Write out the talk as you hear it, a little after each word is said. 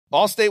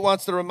Allstate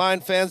wants to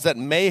remind fans that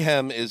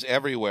mayhem is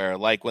everywhere,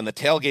 like when the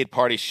tailgate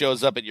party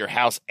shows up at your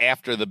house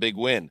after the big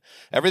win.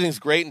 Everything's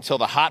great until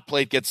the hot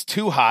plate gets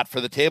too hot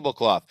for the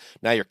tablecloth.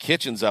 Now your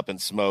kitchen's up in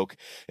smoke.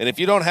 And if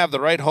you don't have the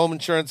right home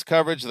insurance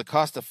coverage, the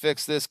cost to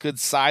fix this could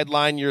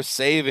sideline your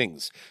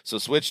savings. So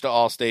switch to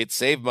Allstate,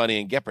 save money,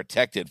 and get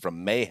protected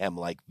from mayhem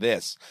like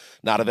this.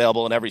 Not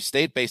available in every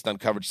state based on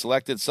coverage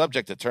selected,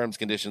 subject to terms,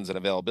 conditions, and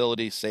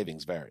availability.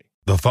 Savings vary.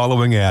 The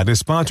following ad is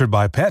sponsored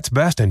by Pets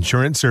Best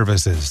Insurance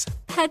Services.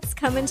 Pets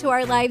come into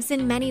our lives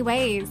in many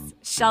ways.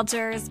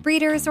 Shelters,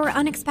 breeders, or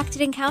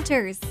unexpected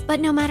encounters. But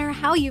no matter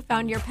how you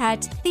found your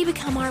pet, they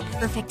become our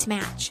perfect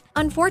match.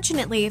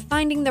 Unfortunately,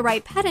 finding the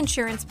right pet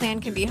insurance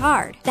plan can be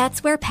hard.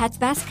 That's where Pets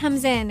Best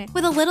comes in.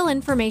 With a little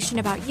information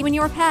about you and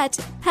your pet,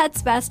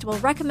 Pets Best will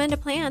recommend a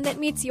plan that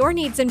meets your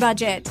needs and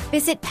budget.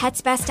 Visit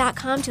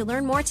PetsBest.com to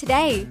learn more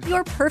today.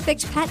 Your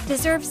perfect pet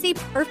deserves the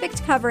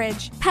perfect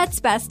coverage.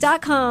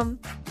 PetsBest.com.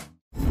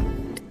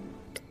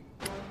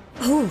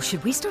 Oh,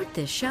 should we start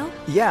this show?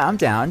 Yeah, I'm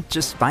down.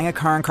 Just buying a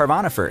car on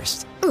Carvana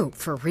first. Ooh,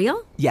 for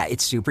real? Yeah,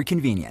 it's super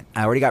convenient.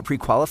 I already got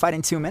pre-qualified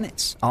in 2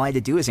 minutes. All I had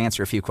to do is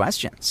answer a few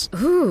questions.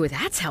 Ooh,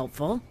 that's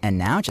helpful. And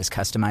now just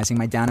customizing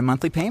my down and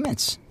monthly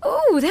payments.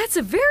 Ooh, that's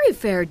a very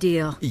fair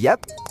deal.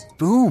 Yep.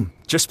 Boom.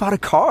 Just bought a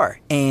car.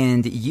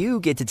 And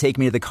you get to take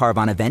me to the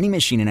Carvana vending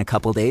machine in a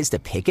couple days to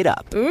pick it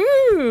up.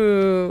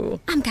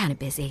 Ooh. I'm kind of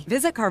busy.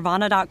 Visit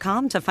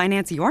Carvana.com to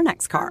finance your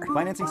next car.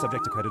 Financing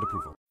subject to credit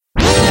approval.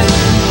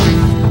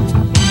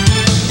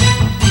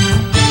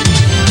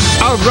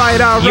 All right.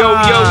 Yo.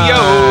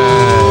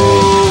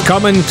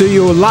 Coming to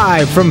you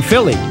live from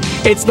Philly.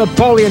 It's the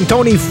Paulie and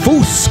Tony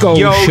Fusco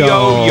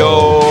Show.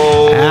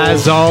 Yo.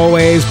 As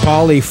always,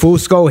 Paulie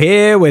Fusco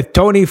here with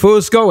Tony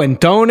Fusco.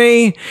 And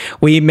Tony,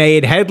 we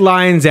made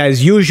headlines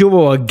as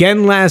usual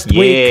again last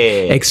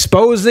week,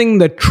 exposing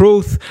the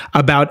truth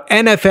about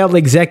NFL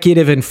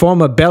executive and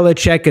former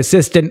Belichick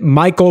assistant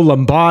Michael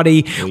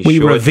Lombardi. We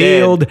sure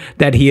revealed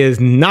that he is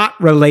not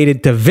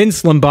related to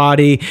Vince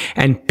Lombardi.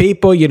 And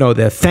people,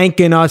 they're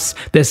thanking us.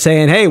 They're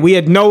saying, hey, we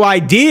had no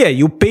idea.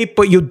 You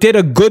people, you did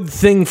a good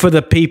thing for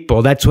the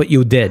people. That's what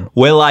you did.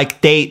 We're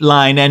like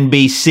Dateline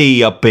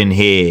NBC up in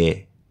here.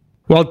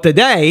 Well,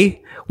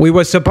 today, we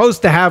were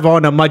supposed to have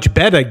on a much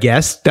better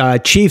guest,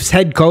 Chiefs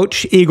head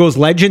coach, Eagles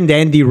legend,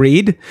 Andy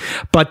Reid.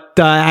 But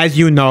as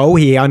you know,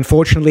 he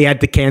unfortunately had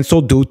to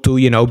cancel due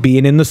to,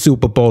 being in the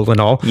Super Bowl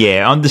and all.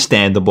 Yeah,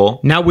 understandable.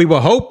 Now, we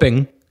were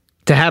hoping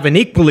to have an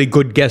equally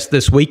good guest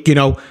this week,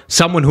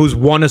 someone who's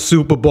won a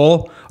Super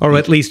Bowl or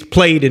at least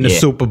played in a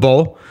Super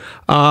Bowl.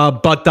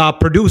 But our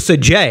producer,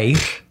 Jay,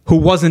 who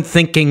wasn't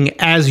thinking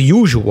as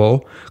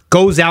usual,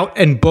 goes out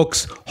and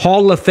books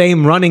Hall of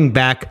Fame running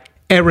back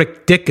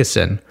Eric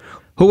Dickerson,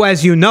 who,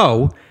 as you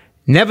know,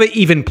 never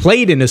even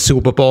played in a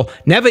Super Bowl,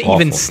 never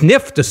even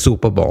sniffed a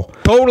Super Bowl.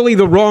 Totally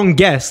the wrong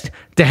guest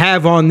to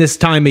have on this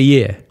time of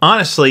year.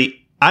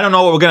 Honestly, I don't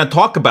know what we're going to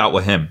talk about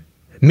with him.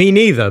 Me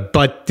neither,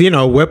 but,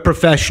 we're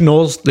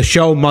professionals. The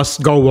show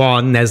must go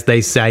on, as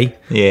they say.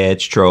 Yeah,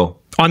 it's true.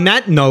 On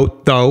that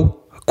note,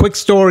 though, a quick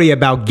story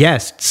about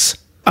guests.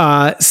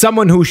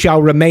 Someone who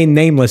shall remain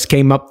nameless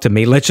came up to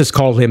me. Let's just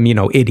call him,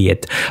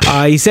 idiot.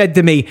 He said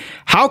to me,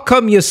 how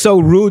come you're so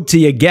rude to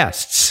your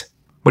guests?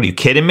 What, are you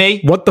kidding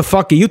me? What the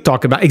fuck are you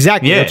talking about?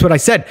 Exactly. Yeah. That's what I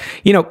said.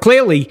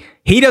 Clearly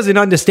he doesn't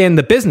understand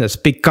the business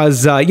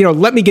because,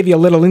 let me give you a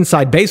little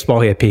inside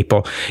baseball here,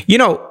 people.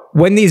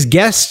 When these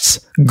guests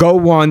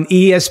go on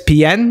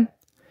ESPN,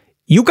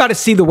 you got to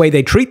see the way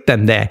they treat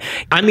them there.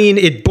 I mean,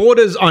 it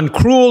borders on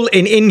cruel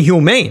and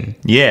inhumane.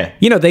 Yeah.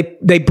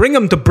 They bring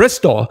them to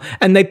Bristol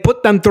and they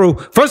put them through.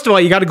 First of all,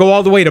 you got to go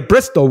all the way to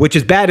Bristol, which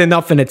is bad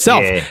enough in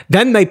itself. Yeah.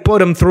 Then they put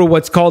them through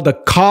what's called a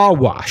car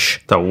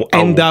wash.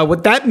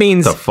 What that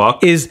means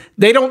is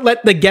they don't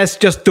let the guests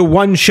just do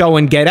one show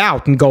and get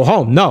out and go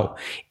home. No.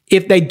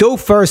 If they do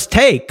First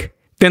Take,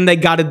 then they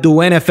got to do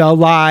NFL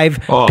Live,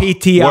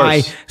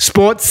 PTI,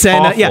 Sports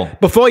Center. Awful. Yeah,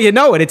 before you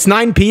know it, it's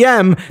 9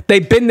 p.m.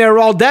 They've been there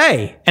all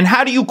day. And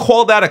how do you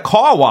call that a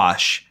car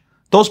wash?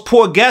 Those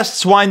poor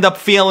guests wind up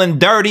feeling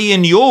dirty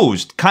and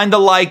used, kind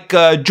of like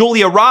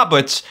Julia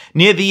Roberts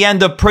near the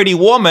end of Pretty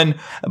Woman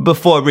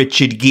before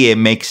Richard Gere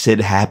makes it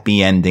a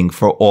happy ending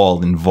for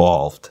all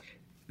involved.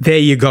 There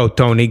you go,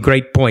 Tony.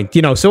 Great point.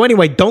 So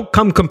anyway, don't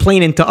come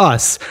complaining to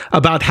us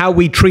about how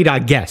we treat our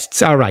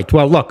guests. All right.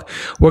 Well, look,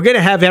 we're going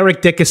to have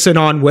Eric Dickerson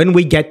on when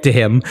we get to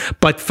him.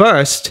 But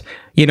first,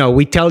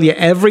 we tell you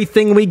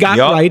everything we got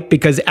right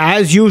because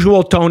as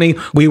usual, Tony,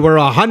 we were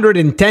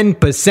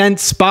 110%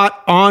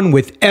 spot on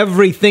with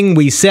everything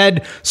we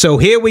said. So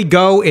here we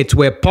go. It's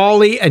where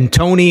Paulie and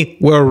Tony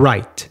were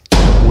right.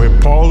 Where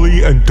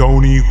Paulie and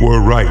Tony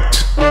were right.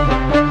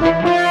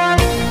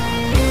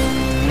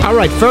 All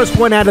right, first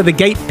one out of the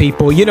gate,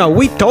 people.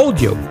 We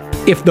told you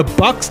if the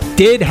Bucks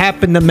did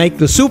happen to make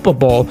the Super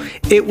Bowl,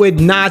 it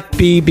would not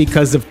be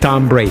because of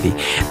Tom Brady.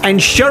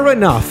 And sure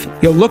enough,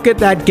 you look at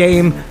that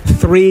game,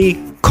 3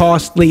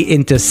 costly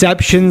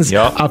interceptions,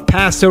 a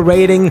passer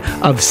rating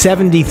of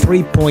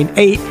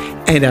 73.8,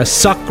 and a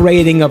suck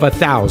rating of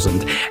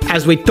 1,000.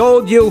 As we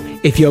told you,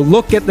 if you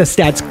look at the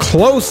stats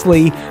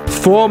closely,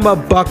 former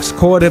Bucs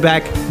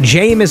quarterback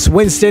Jameis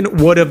Winston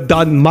would have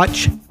done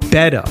much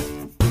better.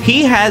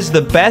 He has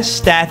the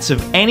best stats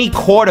of any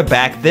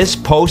quarterback this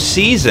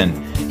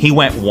postseason. He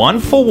went 1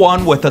 for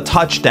 1 with a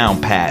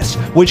touchdown pass,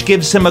 which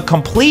gives him a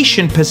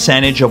completion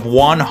percentage of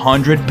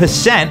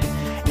 100%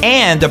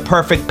 and a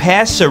perfect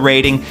passer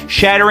rating,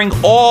 shattering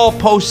all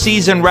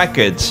postseason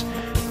records.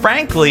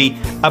 Frankly,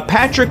 a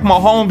Patrick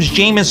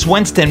Mahomes-Jameis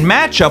Winston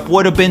matchup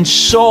would have been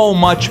so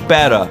much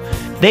better.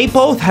 They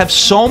both have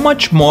so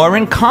much more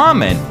in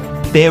common.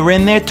 They're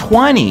in their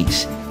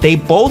 20s. They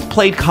both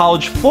played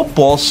college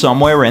football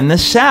somewhere in the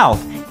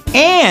South.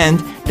 And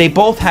they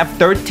both have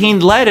 13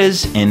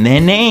 letters in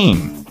their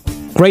name.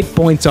 Great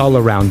points all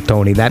around,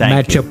 Tony. That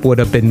matchup would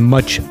have been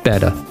much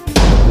better.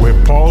 Where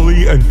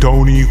Paulie and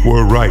Tony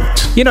were right.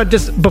 You know,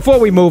 just before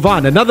we move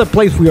on, another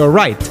place we were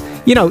right.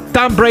 You know,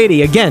 Tom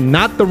Brady, again,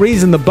 not the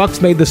reason the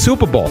Bucs made the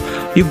Super Bowl.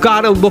 You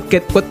got to look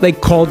at what they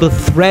call the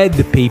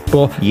thread,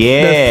 people.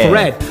 Yeah. The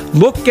thread.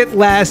 Look at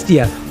last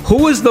year.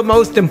 Who was the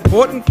most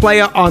important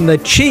player on the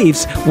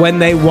Chiefs when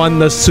they won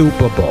the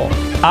Super Bowl?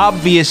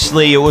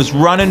 Obviously, it was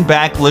running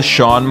back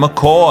LaShawn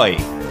McCoy.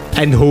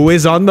 And who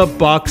is on the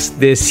Bucs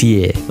this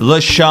year?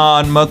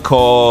 LaShawn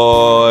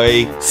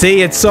McCoy.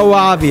 See, it's so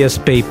obvious,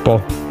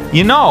 people.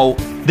 You know,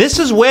 this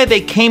is where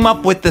they came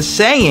up with the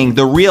saying,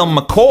 the real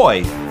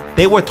McCoy.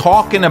 They were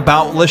talking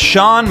about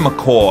LaShawn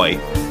McCoy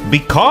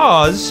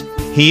because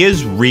he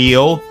is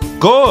real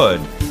good.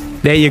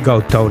 There you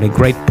go, Tony.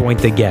 Great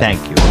point again.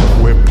 Thank you.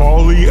 Where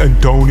Paulie and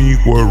Tony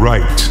were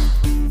right.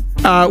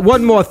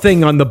 One more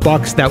thing on the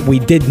Bucs that we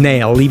did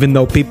nail, even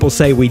though people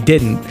say we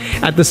didn't.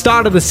 At the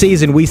start of the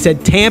season, we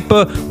said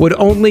Tampa would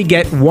only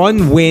get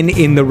one win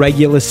in the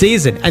regular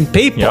season. And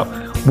people,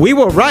 we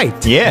were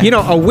right. Yeah. You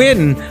know, a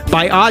win,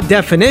 by our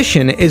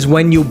definition, is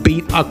when you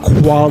beat a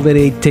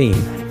quality team.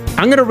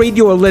 I'm going to read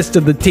you a list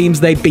of the teams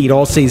they beat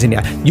all season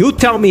here. You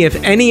tell me if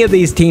any of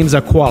these teams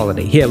are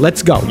quality. Here,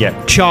 let's go.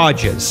 Yeah.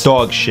 Chargers.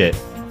 Dog shit.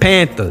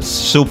 Panthers.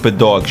 Super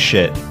dog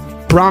shit.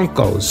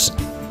 Broncos.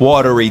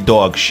 Watery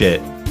dog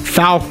shit.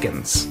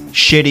 Falcons.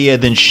 Shittier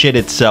than shit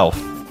itself.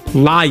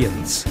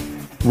 Lions.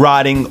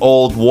 Rotting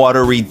old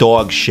watery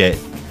dog shit.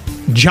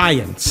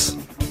 Giants.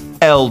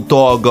 El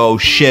Doggo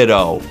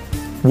Shitto.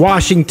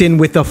 Washington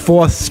with a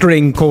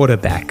fourth-string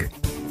quarterback.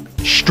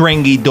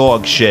 Stringy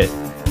dog shit.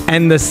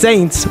 And the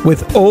Saints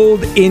with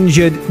old,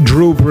 injured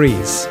Drew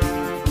Brees.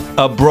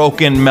 A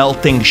broken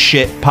melting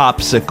shit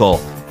popsicle,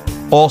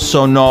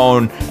 also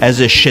known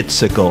as a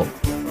shitsicle.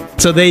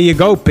 So there you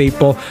go,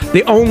 people.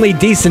 The only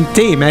decent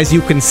team, as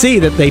you can see,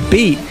 that they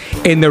beat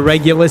in the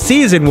regular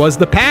season was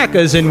the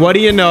Packers. And what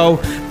do you know?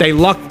 They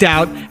lucked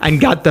out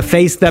and got to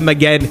face them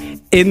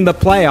again in the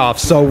playoffs.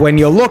 So when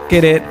you look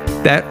at it,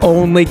 that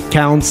only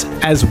counts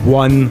as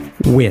one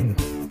win.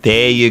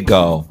 There you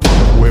go.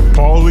 Where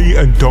Paulie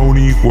and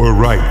Tony were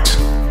right.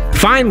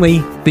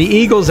 Finally, the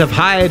Eagles have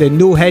hired a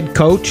new head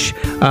coach,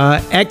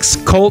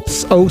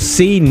 ex-Colts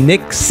OC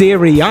Nick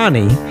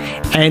Sirianni.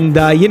 And,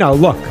 you know,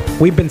 look,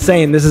 we've been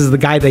saying this is the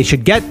guy they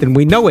should get, and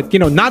we know it, you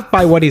know, not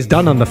by what he's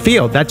done on the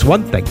field. That's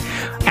one thing.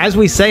 As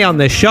we say on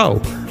this show,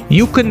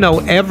 you can know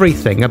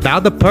everything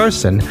about the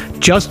person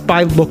just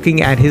by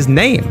looking at his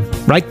name.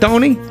 Right,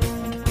 Tony?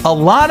 A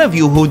lot of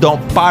you who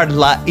don't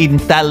parla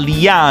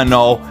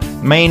Italiano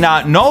may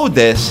not know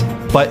this,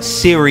 but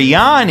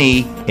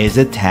Sirianni is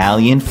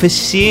Italian for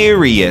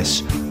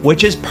serious,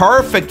 which is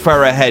perfect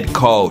for a head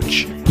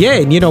coach. Yeah,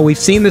 and you know, we've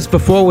seen this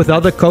before with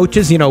other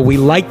coaches. You know, we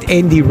liked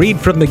Andy Reid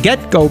from the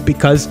get-go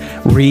because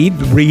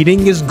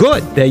reading is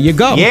good. There you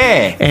go.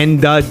 Yeah.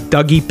 And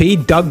Doug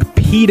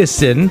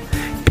Peterson,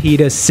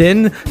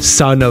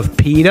 son of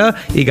Peter.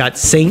 You got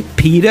St.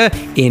 Peter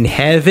in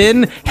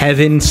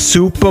heaven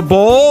Super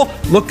Bowl.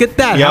 Look at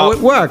that, how it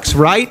works,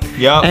 right?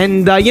 Yeah.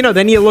 And, you know,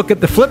 then you look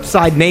at the flip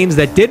side, names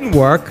that didn't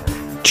work.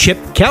 Chip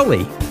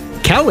Kelly.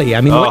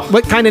 I mean,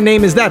 what kind of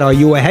name is that? Are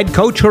you a head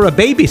coach or a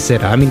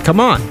babysitter? I mean, come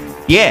on.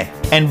 Yeah,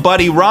 and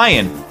Buddy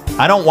Ryan.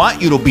 I don't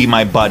want you to be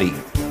my buddy.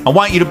 I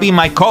want you to be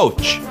my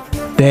coach.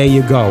 There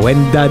you go.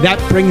 And that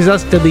brings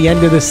us to the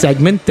end of the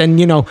segment. And,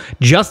 you know,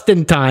 just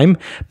in time,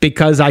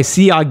 because I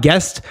see our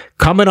guest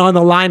coming on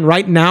the line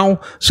right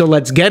now. So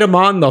let's get him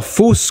on the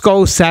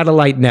Fusco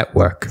Satellite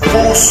Network.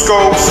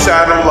 Fusco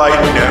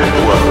Satellite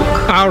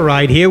Network. All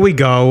right, here we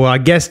go. Our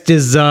guest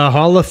is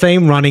Hall of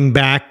Fame running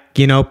back,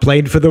 you know,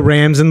 played for the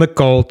Rams and the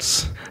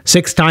Colts.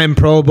 6-time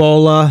Pro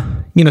Bowler,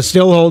 you know,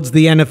 still holds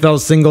the NFL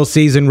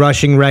single-season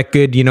rushing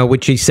record, you know,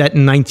 which he set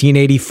in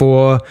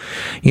 1984,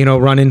 you know,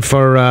 running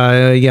for,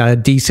 a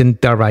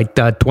decent,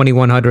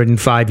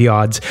 2,105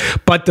 yards.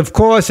 But, of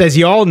course, as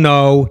you all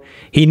know,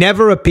 he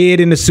never appeared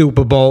in the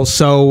Super Bowl,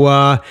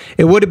 so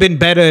it would have been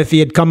better if he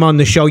had come on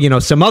the show, you know,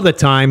 some other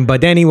time.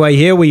 But anyway,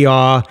 here we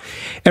are.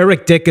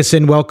 Eric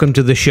Dickerson, welcome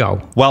to the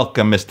show.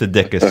 Welcome, Mr.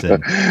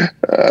 Dickerson.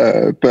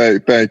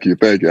 Thank you.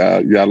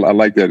 I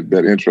like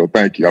that intro.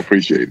 Thank you. I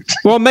appreciate it.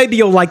 Well, maybe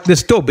you'll like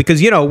this too,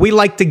 because, we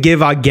like to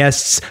give our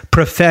guests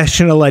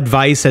professional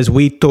advice as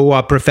we too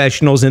are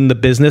professionals in the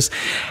business.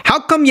 How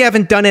come you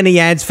haven't done any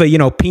ads for,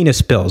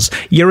 penis pills?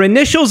 Your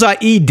initials are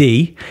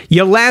ED.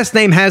 Your last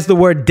name has the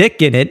word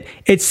dick in it.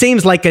 It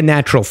seems like a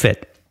natural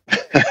fit.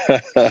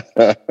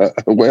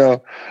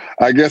 Well,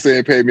 I guess they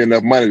ain't paid me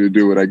enough money to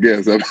do it, I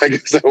guess. I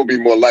guess that would be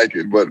more like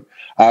it, but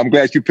I'm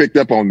glad you picked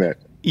up on that.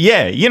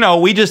 Yeah,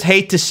 we just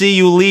hate to see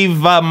you leave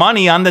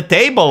money on the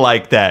table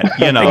like that,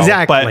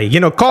 Exactly.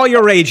 But, call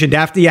your agent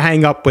after you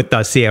hang up with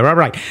us here. All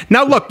right.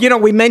 Now, look,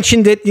 we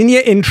mentioned it in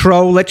your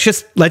intro. Let's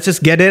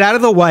just get it out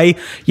of the way.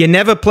 You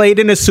never played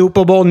in a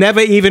Super Bowl,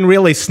 never even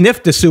really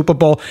sniffed a Super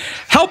Bowl.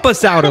 Help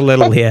us out a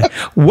little here.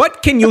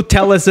 What can you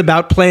tell us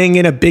about playing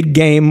in a big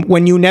game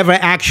when you never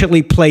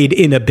actually played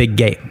in a big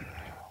game?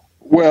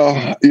 Well,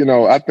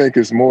 I think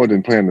it's more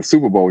than playing the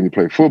Super Bowl when you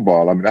play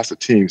football. I mean, that's a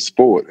team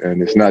sport,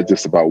 and it's not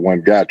just about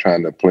one guy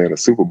trying to play in a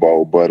Super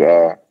Bowl. But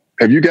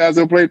have you guys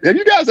ever played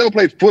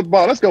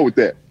football? Let's go with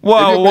that.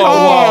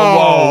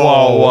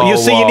 Whoa. You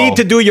see, you need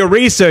to do your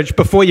research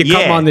before you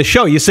come on the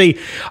show. You see,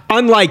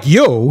 unlike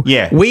you,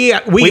 we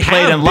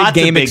played in lots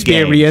game of big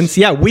experience. Games.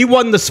 Yeah, we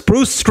won the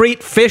Spruce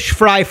Street Fish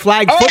Fry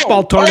Flag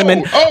Football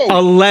Tournament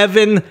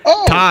 11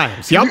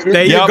 times. Yep,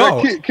 there you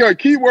go.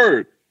 Key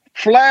word,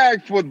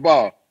 flag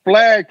football.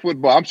 Flag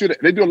football. I'm sure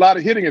they do a lot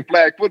of hitting in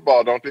flag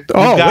football, don't they?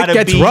 Oh, it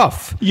gets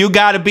rough. You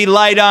got to be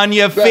light on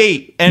your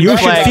feet. And you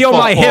should feel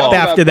my hip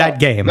after that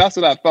game. That's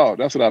what I thought.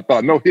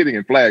 No hitting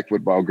in flag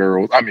football,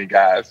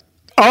 guys.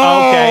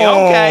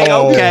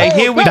 Oh, okay.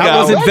 Here we go. That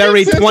wasn't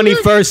very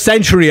 21st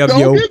century of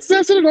you. Don't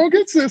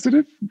get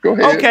sensitive. Go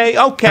ahead. Okay.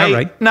 All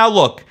right. Now,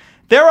 look.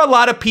 There are a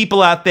lot of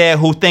people out there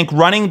who think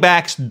running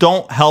backs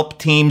don't help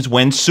teams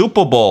win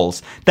Super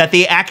Bowls, that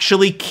they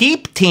actually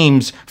keep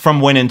teams from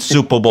winning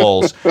Super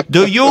Bowls.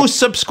 Do you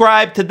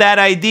subscribe to that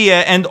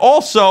idea? And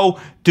also,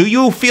 do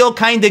you feel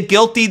kind of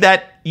guilty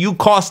that you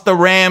cost the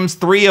Rams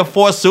 3 or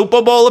 4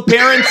 Super Bowl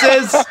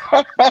appearances?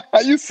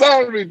 You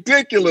sound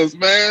ridiculous,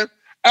 man.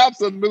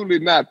 Absolutely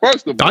not.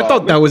 First of all, I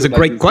thought that was a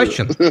great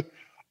question.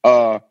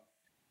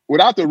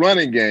 Without the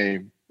running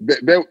game,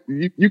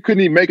 you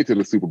couldn't even make it to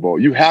the Super Bowl.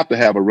 You have to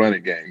have a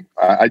running game.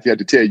 I have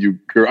to tell you,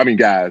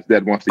 guys,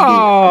 that once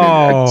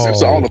again.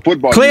 So all the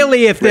football.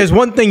 Clearly, if there's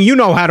one thing you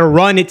know how to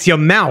run, it's your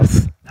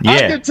mouth.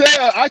 Yeah.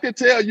 I can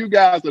tell you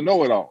guys to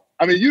know it all.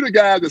 I mean, you the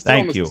guys that sit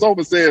on the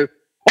sofa said,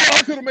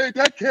 I could have made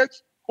that catch.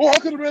 I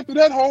could have ran through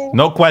that hole.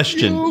 No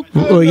question. You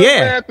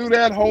ran through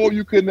that hole.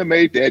 You couldn't have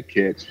made that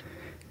catch.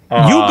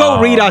 You go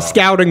read our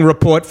scouting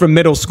report from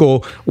middle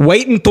school.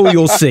 Wait until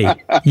you'll see.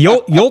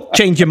 You'll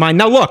change your mind.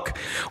 Now, look,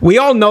 we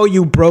all know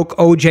you broke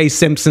O.J.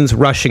 Simpson's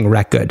rushing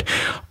record.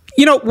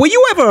 Were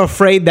you ever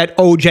afraid that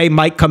O.J.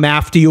 might come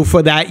after you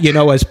for that,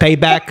 as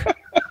payback?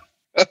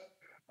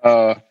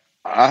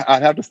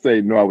 I'd have to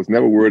say, no, I was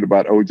never worried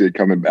about O.J.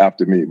 coming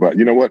after me. But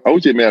you know what?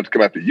 O.J. may have to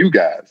come after you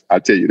guys. I'll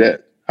tell you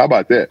that. How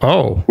about that?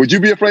 Oh. Would you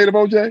be afraid of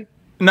O.J.?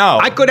 No.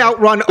 I could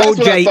outrun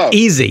O.J.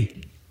 easy.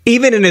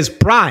 Even in his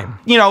prime.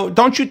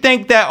 Don't you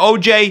think that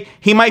OJ,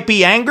 he might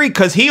be angry?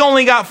 Because he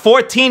only got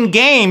 14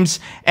 games,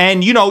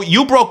 and,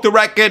 you broke the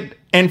record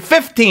in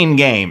 15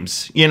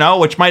 games,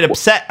 which might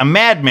upset a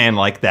madman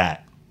like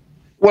that.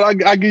 Well,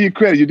 I give you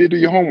credit. You did do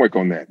your homework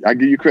on that. I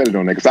give you credit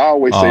on that, because I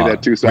always say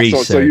that, too.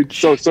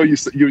 So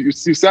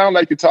you sound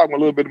like you're talking a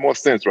little bit more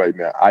sense right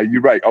now.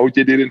 You're right. OJ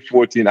did it in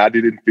 14. I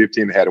did it in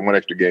 15. Had one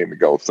extra game to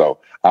go. So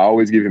I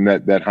always give him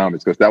that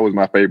homage, because that was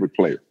my favorite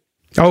player.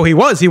 Oh, he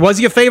was. He was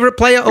your favorite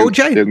player,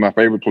 OJ? He's my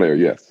favorite player,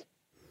 yes.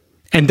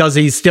 And does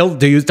he still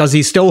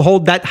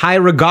hold that high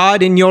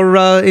regard in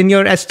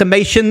your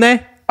estimation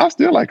there? I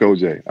still like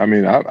OJ. I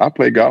mean, I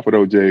played golf with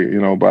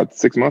OJ, about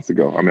 6 months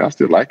ago. I mean, I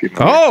still like him.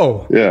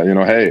 Oh, yeah.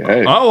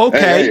 Hey. Oh,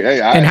 okay.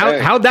 Hey. And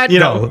how'd that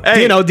go?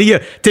 Do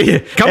you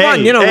come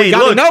on? We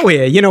gotta know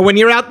here. When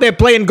you're out there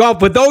playing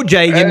golf with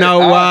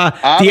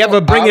OJ, do you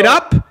ever bring it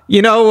up?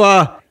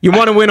 You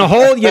want to win a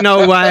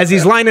hole, as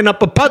he's lining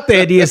up a putt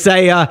there, do you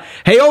say,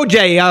 hey,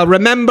 OJ,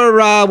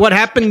 remember what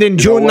happened in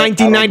June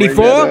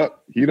 1994?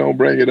 You don't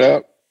bring it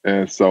up.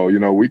 And so,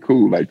 we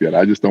cool like that.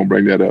 I just don't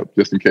bring that up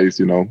just in case,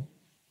 I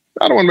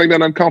don't want to make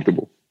that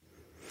uncomfortable.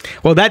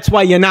 Well, that's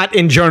why you're not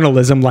in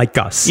journalism like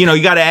us. You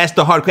got to ask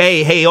the hard,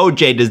 hey,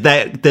 OJ,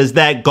 does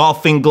that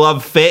golfing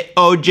glove fit,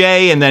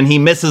 OJ? And then he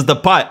misses the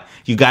putt.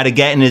 You got to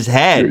get in his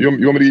head. You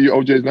want me to give you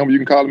OJ's number? You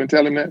can call him and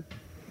tell him that?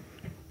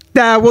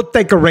 We'll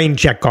take a rain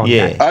check on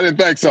that. I didn't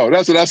think so.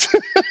 That's what I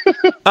said.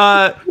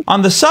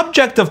 On the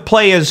subject of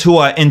players who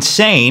are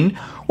insane,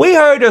 we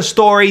heard a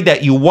story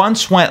that you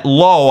once went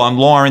low on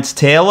Lawrence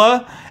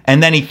Taylor,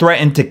 and then he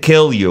threatened to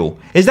kill you.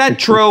 Is that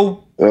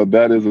true?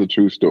 That is a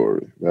true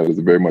story. That is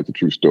very much a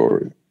true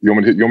story. You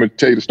want me to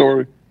tell you the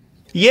story?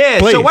 Yeah.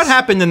 Please. So what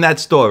happened in that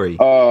story?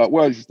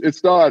 Well, it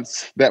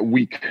starts that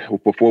week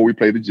before we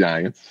played the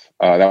Giants.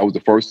 That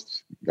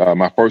was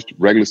my first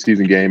regular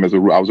season game I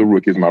was a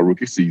rookie. It was my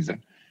rookie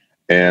season.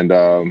 And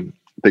I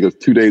think it was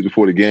 2 days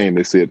before the game,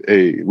 they said,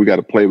 hey, we got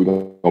a play we're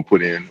going to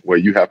put in where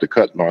you have to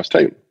cut Lawrence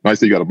Taylor. No, I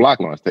said you got to block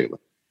Lawrence Taylor.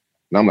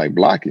 And I'm like,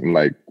 block him?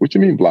 Like, what you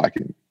mean block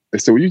him? They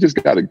said, well, you just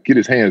got to get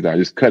his hands down,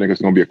 just cut him because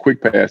it's going to be a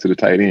quick pass to the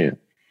tight end.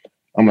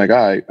 I'm like, all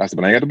right. I said,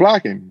 but I ain't got to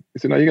block him. He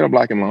said, no, you got to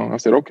block him long. I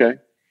said, okay.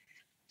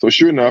 So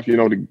sure enough, we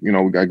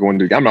got going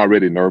to, I'm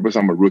already nervous.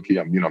 I'm a rookie.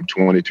 I'm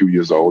 22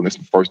 years old. And it's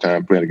the first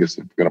time playing against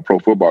in a pro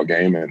football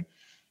game. And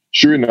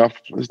sure enough,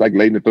 it's like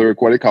late in the third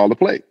quarter, they called the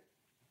play.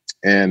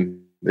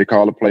 And they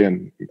called the play,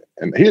 and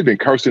he had been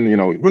cursing,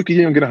 rookie,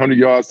 you don't get 100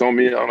 yards on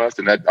me, on us,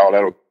 and all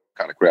that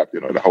kind of crap,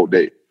 the whole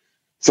day.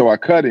 So I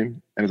cut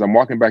him, and as I'm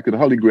walking back to the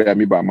huddle, he grabbed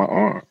me by my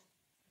arm.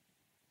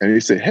 And he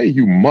said, hey,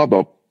 you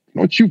mother,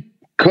 don't you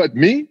cut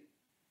me?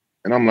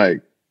 And I'm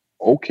like,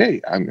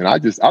 okay. I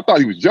thought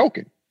he was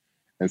joking.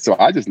 And so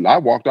I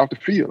walked off the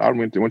field. I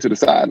went to the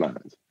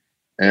sidelines.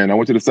 And I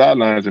went to the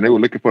sidelines, and they were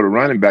looking for the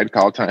running back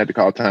had to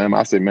call time.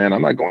 I said, man,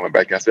 I'm not going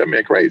back. I said,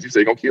 man, crazy. He said,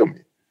 you're going to kill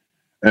me.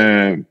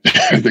 And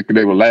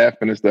they were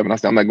laughing and stuff. And I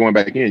said, I'm not going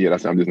back in yet. I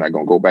said, I'm just not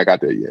going to go back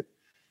out there yet.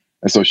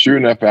 And so sure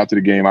enough, after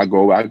the game, I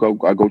go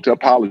to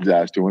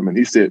apologize to him. And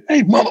he said,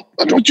 hey, mother,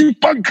 don't you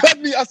fucking cut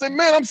me. I said,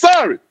 man, I'm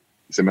sorry.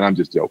 He said, man, I'm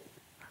just joking.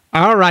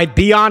 All right,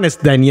 be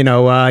honest then.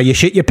 You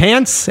shit your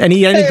pants?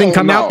 Anything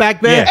come out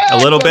back there? Yeah,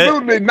 a little bit.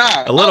 Absolutely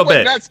not. A little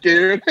bit. I'm not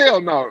scared.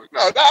 Hell no.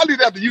 No, I'll leave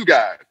that to you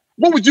guys.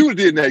 What would you have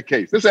did in that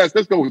case?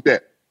 Let's go with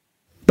that.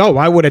 No,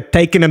 I would have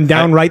taken him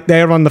down right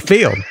there on the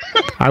field.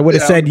 I would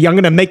have said, I'm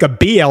going to make a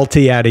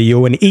BLT out of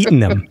you and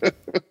eaten him.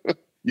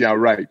 Yeah,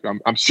 right.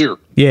 I'm sure.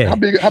 Yeah. How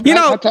big? Wait.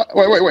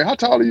 How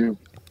tall are you?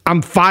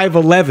 I'm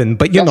 5'11",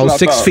 but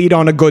 6 feet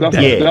on a good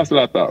day. That's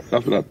what I thought.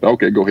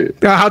 Okay, go ahead.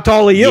 How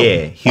tall are you?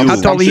 Yeah, huge.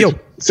 How tall are you?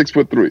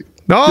 6'3".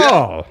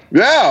 Oh.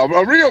 Yeah, I'm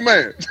a real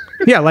man.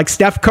 Yeah, like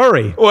Steph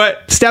Curry.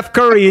 What? Steph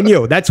Curry and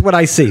you. That's what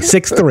I see.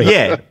 6'3".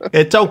 Yeah,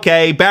 it's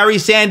okay. Barry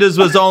Sanders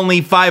was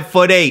only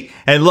 5'8",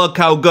 and look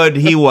how good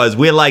he was.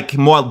 We're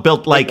more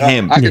built like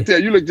him. I can tell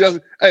you look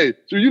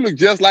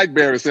just like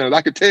Barry Sanders.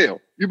 I could tell.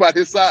 You about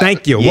his size.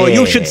 Thank you. Yeah. Well,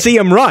 you should see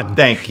him run.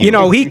 Thank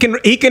you. He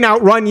can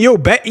outrun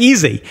you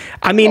easy.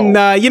 I mean,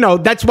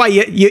 that's why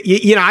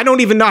you I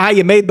don't even know how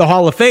you made the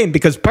Hall of Fame,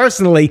 because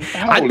personally,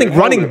 I think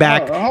running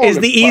back is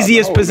the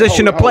easiest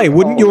position to play.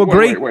 Wouldn't you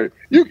agree? Wait.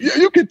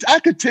 I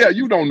could tell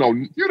you don't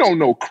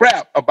know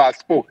crap about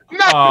sport.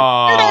 Nothing.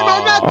 You don't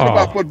know nothing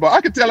about football.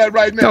 I can tell that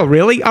right now. Oh,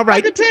 really? All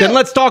right. Then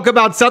let's talk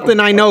about something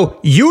I know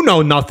you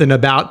know nothing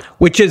about,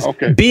 which is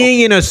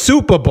being in a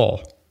Super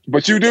Bowl.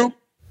 But you do?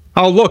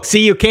 Oh, look,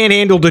 see, you can't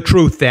handle the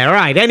truth there. All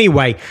right,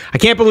 anyway, I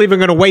can't believe I'm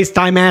going to waste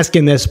time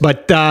asking this,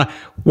 but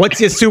what's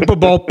your Super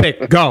Bowl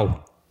pick?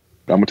 Go.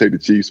 I'm going to take the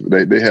Chiefs.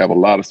 They have a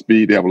lot of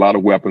speed. They have a lot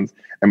of weapons.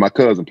 And my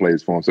cousin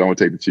plays for them, so I'm going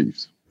to take the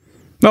Chiefs.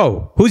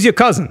 Oh, who's your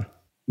cousin?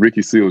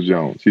 Ricky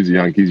Seals-Jones. He's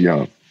young. He's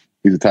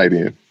a tight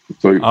end.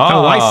 So,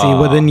 I see.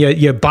 Well, then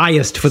you're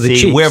biased for the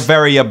Chiefs. We're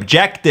very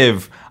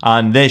objective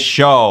on this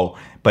show.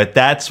 But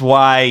that's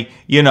why,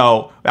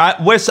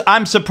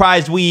 I'm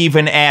surprised we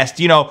even asked,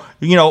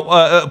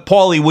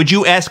 Paulie, would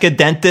you ask a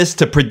dentist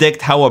to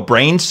predict how a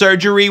brain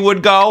surgery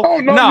would go? Oh,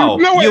 no,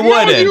 you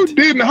wouldn't. No, you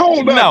didn't.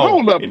 Hold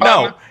up.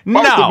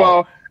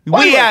 No.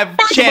 We have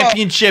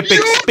championship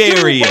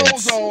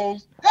experience.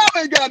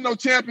 Y'all ain't got no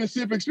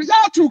championship experience.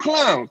 Y'all two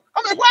clowns.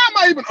 I mean, why am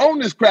I even on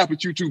this crap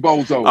with you two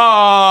bozos?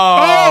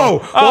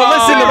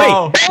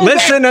 Well,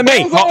 listen to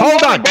me.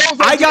 Hold on.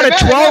 I got a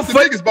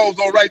 12-foot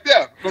bozo right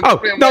there.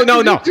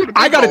 No.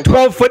 I got a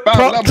 12-foot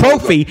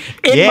trophy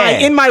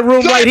in my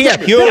room right here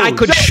that I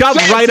could shove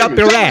right up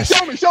your ass.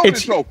 Show me the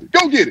trophy.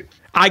 Go get it.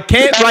 I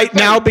can't right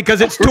now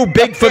because it's too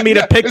big for me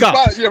to pick up.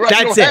 That's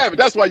it.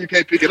 That's why you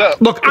can't pick it up.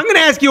 Look, I'm going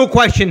to ask you a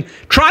question.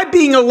 Try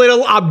being a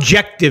little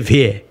objective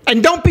here.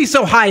 And don't be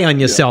so high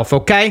on yourself,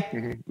 okay?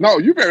 Mm-hmm. No,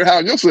 you're very high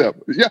on yourself.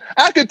 Yeah,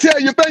 I can tell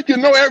you think you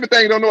know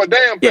everything, don't know a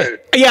damn thing.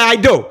 Yeah, I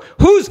do.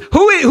 Who's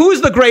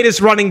the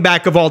greatest running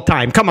back of all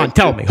time? Come on,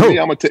 tell me. Who?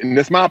 And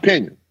that's my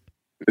opinion.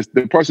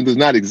 The person does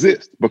not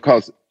exist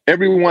because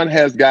everyone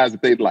has guys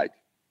that they like.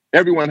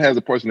 Everyone has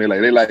a person they like.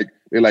 They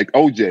like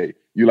OJ.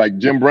 You like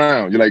Jim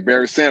Brown. You like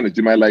Barry Sanders.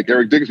 You might like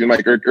Eric Dickerson. You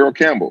like Earl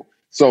Campbell.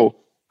 So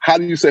how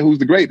do you say who's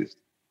the greatest?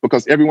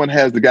 Because everyone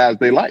has the guys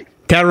they like.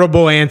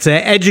 Terrible answer.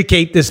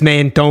 Educate this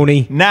man,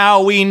 Tony.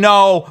 Now we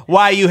know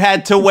why you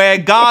had to wear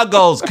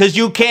goggles, because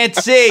you can't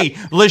see.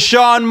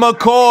 LaShawn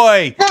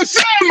McCoy.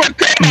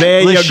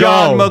 There you go.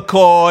 LaShawn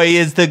McCoy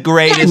is the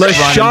greatest running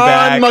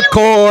back. LaShawn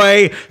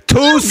McCoy,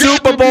 2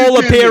 Super Bowl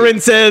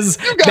appearances.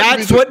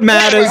 That's what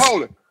matters.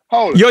 Hold it.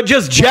 You're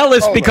just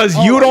jealous because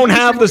you don't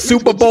have the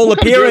Super Bowl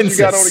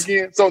appearances.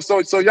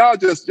 So y'all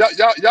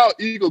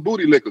Eagle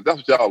booty lickers. That's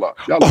what y'all are.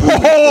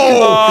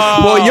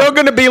 Well, you're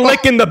going to be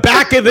licking the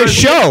back of the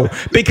show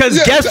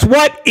because guess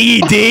what,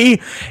 ED?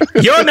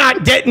 You're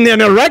not getting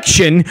an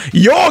erection.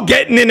 You're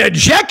getting an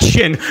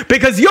ejection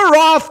because you're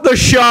off the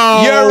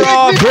show. You're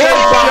off.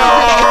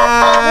 Goodbye.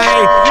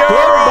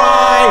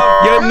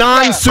 You're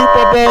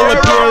non-Super Bowl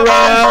appearance.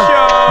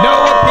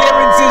 No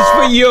appearances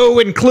for you,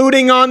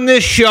 including on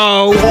this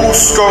show.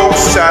 Fusco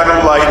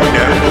Satellite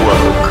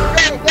Network.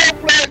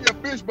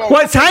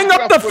 Let's hang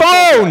up the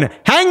phone.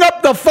 Hang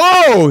up the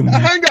phone.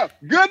 Hang up.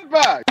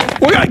 Goodbye.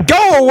 We're gonna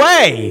go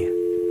away.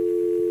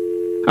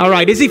 All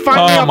right, is he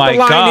finally up the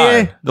line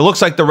here? It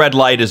looks like the red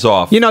light is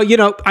off. You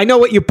know, I know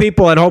what you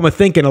people at home are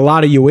thinking, a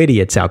lot of you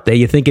idiots out there.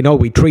 You're thinking, oh,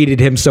 we treated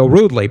him so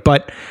rudely.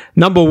 But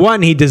number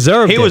one, he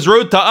deserved it. He was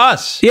rude to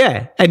us.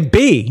 Yeah, and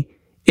B,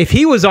 if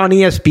he was on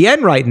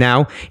ESPN right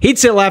now, he'd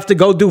still have to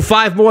go do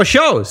 5 more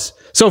shows.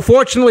 So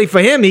fortunately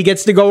for him, he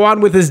gets to go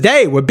on with his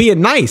day. We're being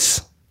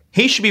nice.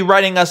 He should be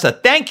writing us a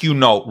thank you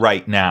note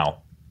right now.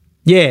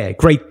 Yeah,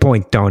 great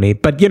point, Tony.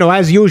 But, you know,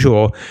 as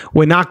usual,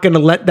 we're not going to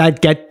let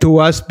that get to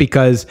us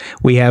because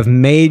we have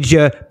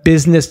major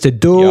business to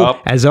do. Yep.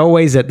 As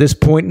always, at this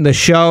point in the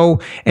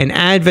show, an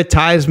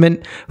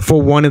advertisement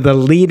for one of the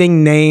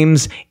leading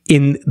names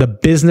in the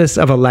business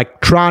of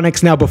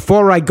electronics. Now,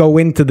 before I go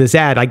into this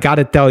ad, I got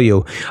to tell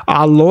you,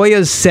 our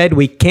lawyers said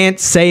we can't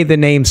say the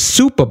name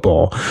Super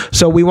Bowl.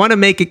 So we want to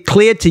make it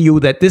clear to you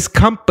that this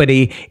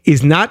company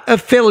is not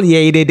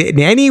affiliated in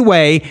any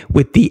way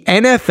with the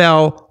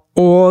NFL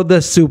or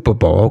the Super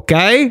Bowl,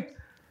 okay?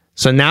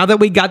 So now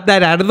that we got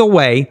that out of the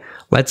way,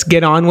 let's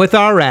get on with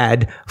our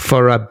ad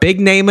for a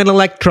big name in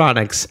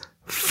electronics,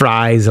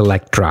 Fry's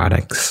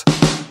Electronics.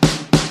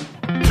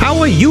 How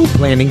are you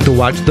planning to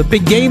watch the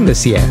big game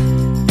this year?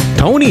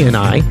 Tony and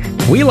I,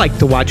 we like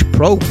to watch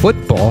pro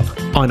football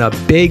on a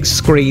big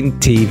screen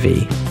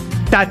TV.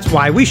 That's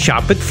why we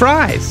shop at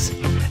Fry's.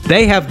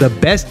 They have the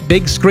best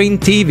big screen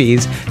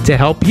TVs to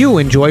help you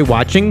enjoy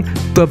watching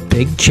the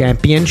big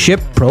championship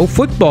pro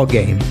football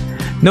game.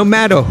 No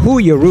matter who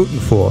you're rooting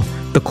for,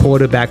 the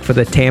quarterback for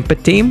the Tampa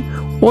team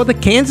or the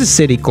Kansas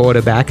City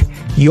quarterback,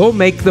 you'll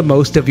make the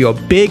most of your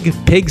big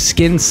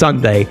pigskin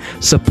Sunday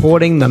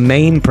supporting the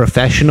main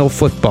professional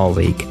football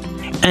league.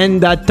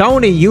 And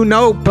Tony, you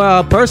know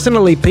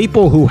personally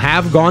people who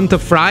have gone to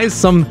Fry's,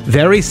 some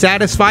very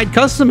satisfied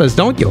customers,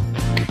 don't you?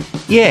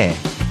 Yeah.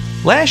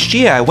 Last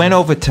year, I went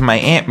over to my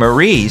Aunt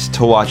Marie's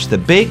to watch the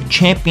big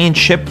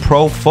championship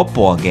pro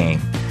football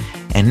game.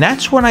 And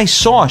that's when I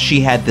saw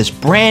she had this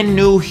brand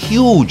new,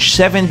 huge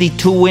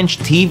 72-inch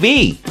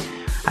TV.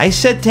 I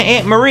said to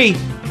Aunt Marie,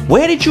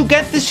 "Where did you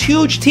get this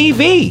huge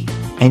TV?"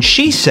 And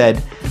she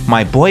said,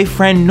 "My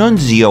boyfriend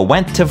Nunzio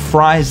went to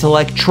Fry's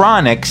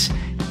Electronics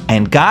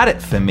and got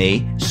it for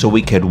me so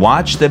we could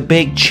watch the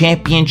big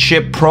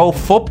championship pro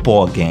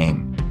football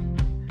game."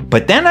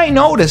 But then I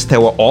noticed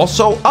there were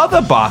also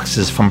other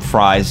boxes from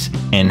Fry's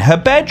in her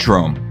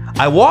bedroom.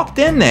 I walked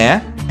in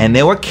there and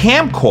there were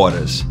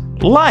camcorders,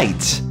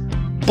 lights,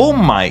 boom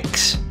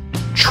mics,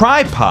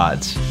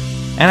 tripods.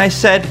 And I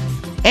said,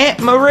 "Aunt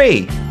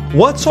Marie,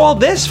 what's all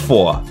this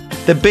for?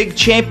 The big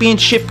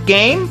championship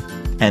game?"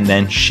 And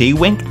then she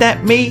winked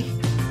at me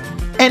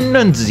and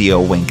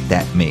Nunzio winked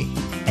at me.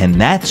 And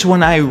that's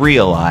when I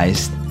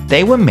realized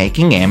they were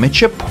making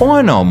amateur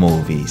porno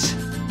movies.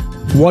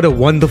 What a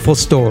wonderful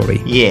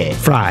story. Yeah.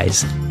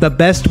 Fry's, the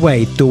best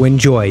way to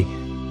enjoy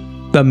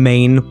the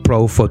main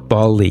pro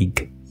football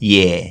league.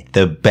 Yeah,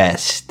 the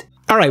best.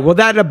 All right, well,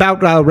 that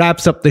about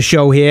wraps up the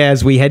show here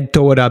as we head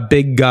toward a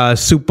big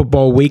Super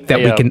Bowl week that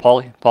we can...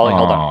 Paulie,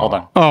 hold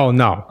on. Oh,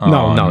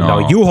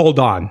 no. You hold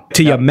on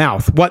to your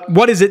mouth.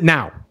 What is it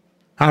now?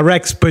 Our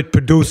expert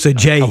producer,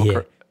 Jay,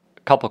 here.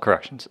 Couple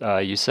corrections.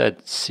 You said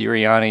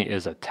Sirianni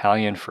is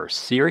Italian for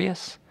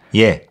serious?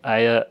 Yeah.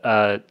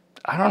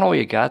 I don't know where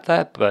you got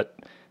that, but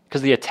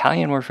because the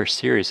Italian word for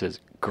serious is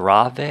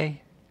grave.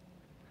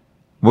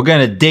 We're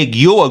going to dig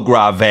you a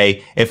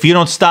grave if you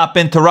don't stop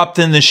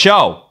interrupting the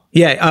show.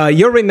 Yeah,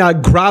 you're in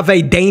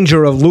grave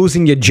danger of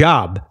losing your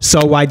job,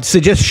 so I'd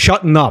suggest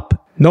shutting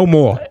up. No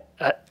more.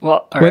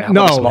 Well, all right.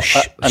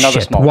 Another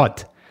small.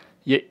 What?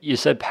 You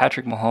said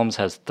Patrick Mahomes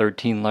has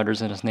 13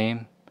 letters in his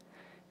name.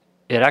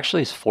 It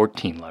actually is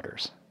 14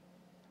 letters.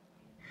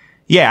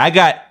 Yeah, I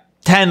got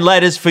 10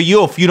 letters for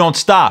you if you don't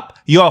stop.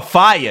 You're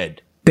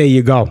fired. There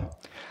you go.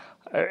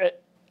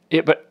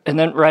 And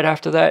then right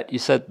after that, you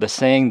said the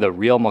saying, the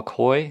real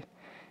McCoy.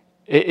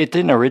 It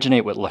didn't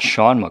originate with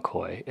LaShawn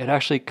McCoy. It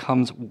actually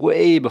comes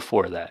way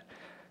before that.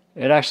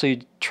 It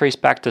actually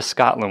traced back to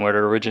Scotland where it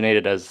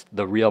originated as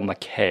the real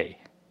McKay.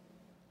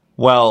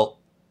 Well,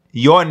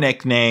 your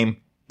nickname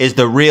is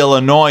the real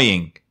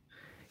annoying.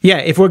 Yeah,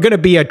 if we're going to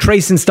be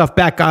tracing stuff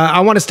back, I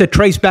want us to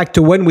trace back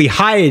to when we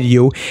hired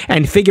you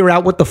and figure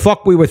out what the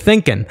fuck we were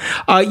thinking.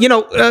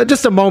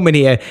 Just a moment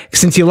here,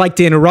 since you like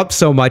to interrupt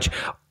so much.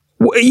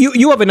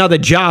 You have another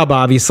job,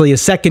 obviously, a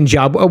second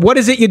job. What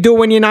is it you do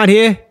when you're not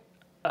here?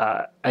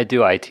 I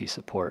do IT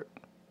support.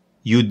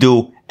 You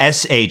do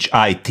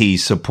SHIT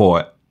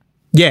support.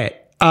 Yeah.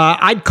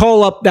 I'd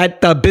call up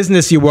that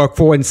business you work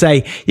for and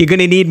say, you're going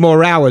to need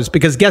more hours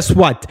because guess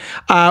what?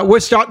 We're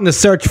starting to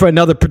search for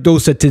another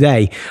producer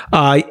today.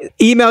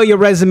 Email your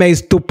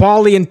resumes to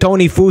Paulie and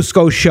Tony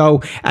Fusco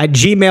show at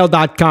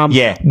gmail.com.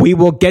 Yeah. We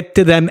will get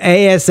to them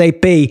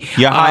ASAP.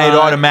 You're hired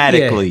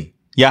automatically. Yeah.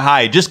 You're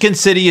hired. Just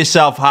consider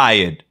yourself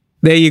hired.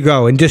 There you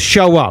go. And just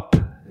show up.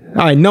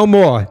 All right, no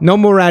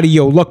more out of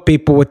you. Look,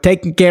 people, we're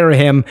taking care of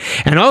him.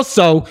 And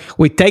also,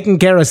 we're taking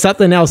care of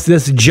something else.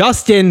 This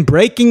just in,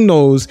 breaking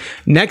news.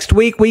 Next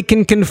week, we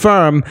can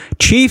confirm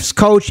Chiefs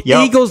coach,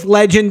 Eagles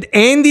legend,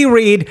 Andy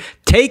Reid,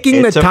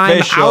 taking the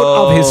time out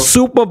of his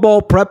Super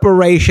Bowl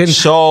preparation.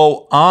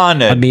 So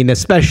honored. I mean,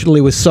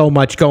 especially with so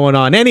much going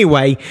on.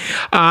 Anyway,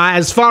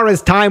 as far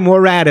as time,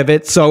 we're out of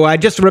it. So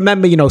just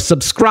remember,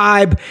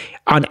 subscribe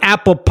on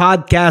Apple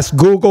Podcasts,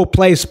 Google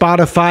Play,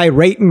 Spotify.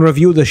 Rate and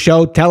review the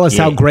show. Tell us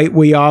how great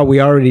we are. We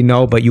already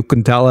know, but you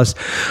can tell us.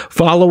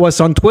 Follow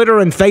us on Twitter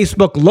and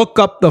Facebook. Look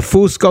up The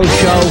Fusco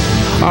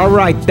Show. All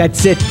right,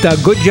 that's it.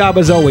 Good job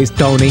as always,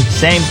 Tony.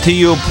 Same to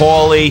you,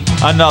 Paulie.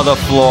 Another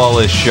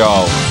flawless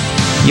show.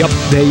 Yep,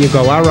 there you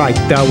go. All right,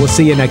 we'll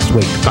see you next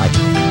week. Bye.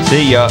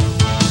 See ya.